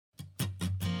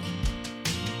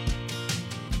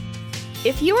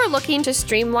If you are looking to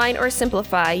streamline or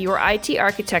simplify your IT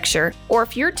architecture, or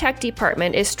if your tech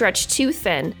department is stretched too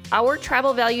thin, our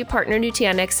tribal value partner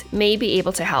Nutanix may be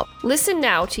able to help. Listen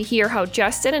now to hear how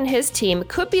Justin and his team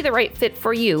could be the right fit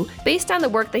for you based on the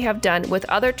work they have done with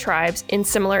other tribes in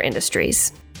similar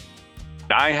industries.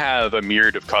 I have a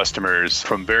myriad of customers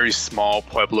from very small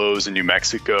pueblos in New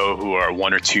Mexico who are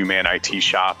 1 or 2 man IT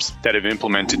shops that have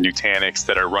implemented Nutanix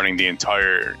that are running the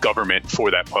entire government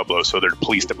for that pueblo. So their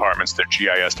police departments, their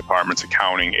GIS departments,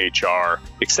 accounting, HR,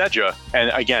 etc.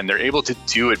 And again, they're able to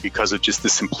do it because of just the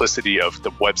simplicity of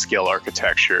the web scale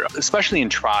architecture. Especially in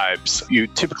tribes, you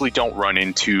typically don't run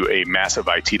into a massive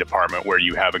IT department where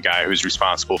you have a guy who's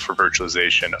responsible for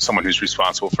virtualization, someone who's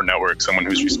responsible for network, someone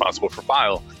who's responsible for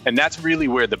file. And that's really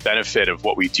where the benefit of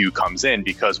what we do comes in,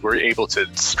 because we're able to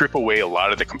strip away a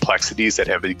lot of the complexities that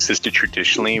have existed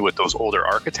traditionally with those older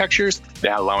architectures,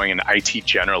 allowing an IT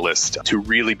generalist to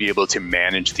really be able to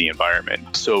manage the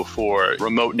environment. So for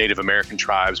remote Native American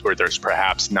tribes where there's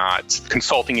perhaps not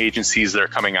consulting agencies that are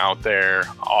coming out there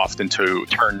often to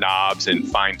turn knobs and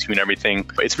fine tune everything,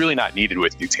 it's really not needed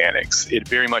with Nutanix. It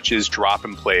very much is drop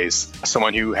in place.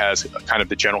 Someone who has kind of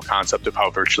the general concept of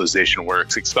how virtualization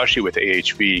works, especially with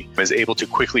AHV, is able to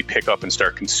quickly pick up and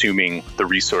start consuming the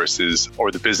resources,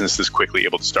 or the business is quickly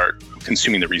able to start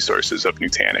consuming the resources of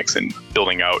Nutanix and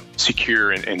building out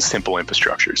secure and simple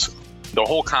infrastructures. The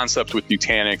whole concept with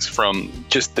Nutanix, from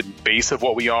just the base of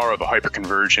what we are, of a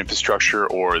hyperconverged infrastructure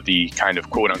or the kind of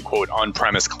quote unquote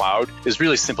on-premise cloud, is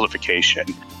really simplification.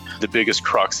 The biggest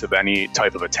crux of any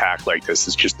type of attack like this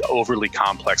is just overly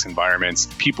complex environments,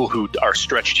 people who are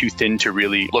stretched too thin to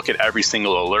really look at every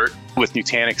single alert. With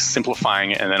Nutanix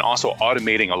simplifying and then also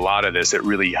automating a lot of this, it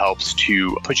really helps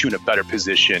to put you in a better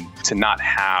position to not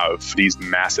have these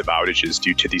massive outages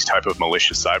due to these type of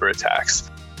malicious cyber attacks.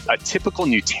 A typical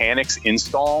Nutanix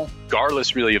install,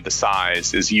 regardless really of the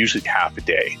size, is usually half a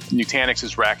day. Nutanix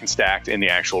is rack and stacked in the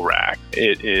actual rack.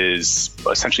 It is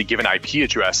essentially given IP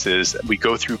addresses. We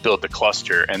go through, build the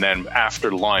cluster, and then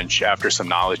after lunch, after some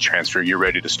knowledge transfer, you're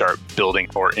ready to start building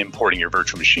or importing your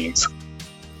virtual machines.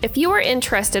 If you are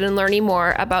interested in learning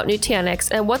more about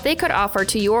Nutanix and what they could offer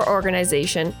to your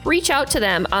organization, reach out to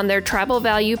them on their Tribal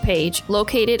Value page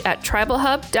located at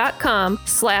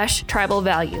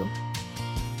tribalhub.com/tribalvalue.